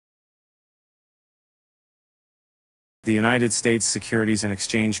The United States Securities and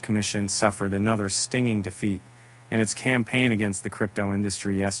Exchange Commission suffered another stinging defeat in its campaign against the crypto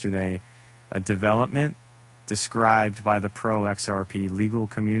industry yesterday, a development described by the Pro-XRP legal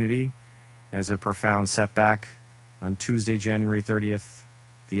community as a profound setback. On Tuesday, January 30th,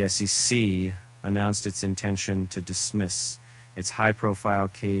 the SEC announced its intention to dismiss its high-profile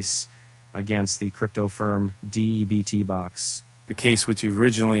case against the crypto firm DEBT Box. The case which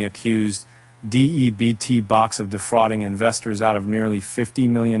originally accused DEBT Box of defrauding investors out of nearly $50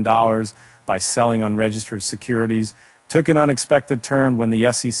 million by selling unregistered securities took an unexpected turn when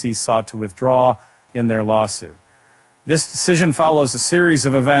the SEC sought to withdraw in their lawsuit. This decision follows a series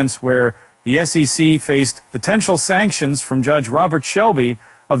of events where the SEC faced potential sanctions from Judge Robert Shelby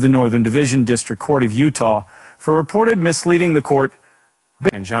of the Northern Division District Court of Utah for reported misleading the court.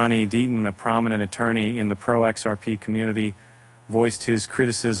 And Johnny Deaton, a prominent attorney in the Pro-XRP community, voiced his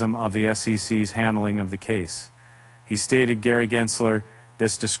criticism of the SEC's handling of the case. He stated, "Gary Gensler,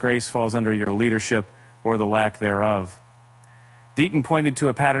 this disgrace falls under your leadership or the lack thereof." Deaton pointed to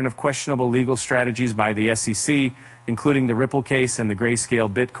a pattern of questionable legal strategies by the SEC, including the Ripple case and the Grayscale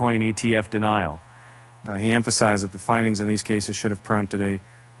Bitcoin ETF denial. He emphasized that the findings in these cases should have prompted a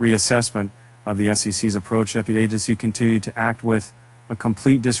reassessment of the SEC's approach, that the agency continued to act with a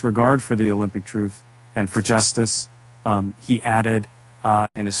complete disregard for the Olympic truth and for justice. He added,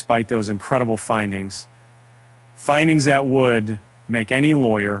 and despite those incredible findings that would make any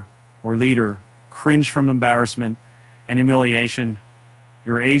lawyer or leader cringe from embarrassment and humiliation,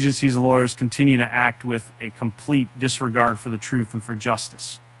 your agency's lawyers continue to act with a complete disregard for the truth and for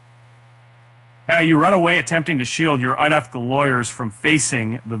justice. Now, you run away attempting to shield your unethical lawyers from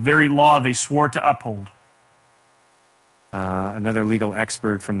facing the very law they swore to uphold. Another legal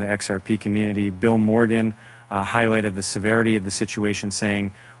expert from the XRP community, Bill Morgan, highlighted the severity of the situation,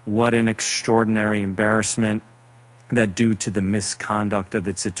 saying, "What an extraordinary embarrassment that due to the misconduct of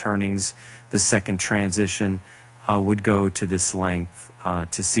its attorneys, the second transition would go to this length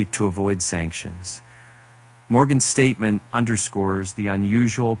to seek to avoid sanctions." Morgan's statement underscores the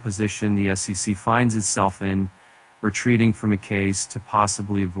unusual position the SEC finds itself in, retreating from a case to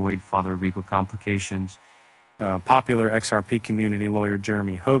possibly avoid further legal complications. Popular XRP community lawyer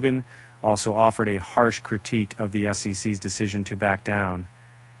Jeremy Hogan also offered a harsh critique of the SEC's decision to back down.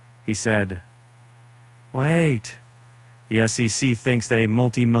 He said, "Wait, the SEC thinks that a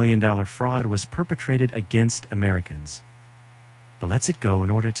multi-million-dollar fraud was perpetrated against Americans, but lets it go in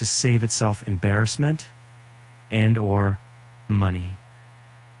order to save itself embarrassment and or money.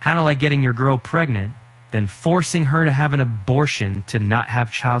 Kind of like getting your girl pregnant, then forcing her to have an abortion to not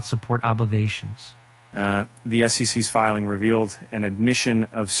have child support obligations." The SEC's filing revealed an admission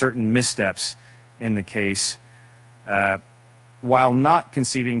of certain missteps in the case. While not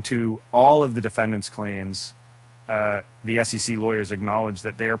conceding to all of the defendant's claims, the SEC lawyers acknowledged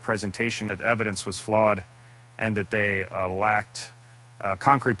that their presentation of evidence was flawed and that they lacked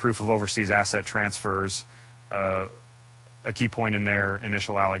concrete proof of overseas asset transfers, a key point in their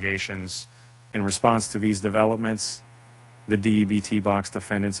initial allegations. In response to these developments, the DEBT Box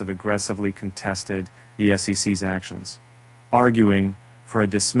defendants have aggressively contested the SEC's actions, arguing for a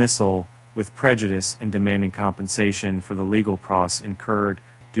dismissal with prejudice and demanding compensation for the legal costs incurred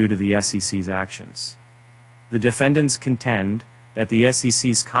due to the SEC's actions. The defendants contend that the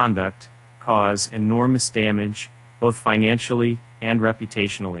SEC's conduct caused enormous damage, both financially and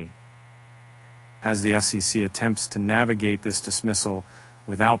reputationally. As the SEC attempts to navigate this dismissal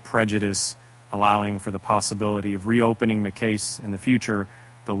without prejudice, allowing for the possibility of reopening the case in the future,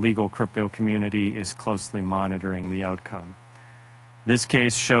 the legal crypto community is closely monitoring the outcome. This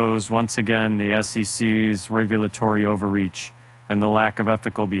case shows once again the SEC's regulatory overreach and the lack of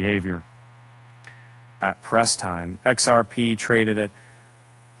ethical behavior. At press time, XRP traded at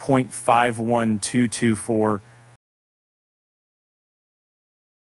 0.51224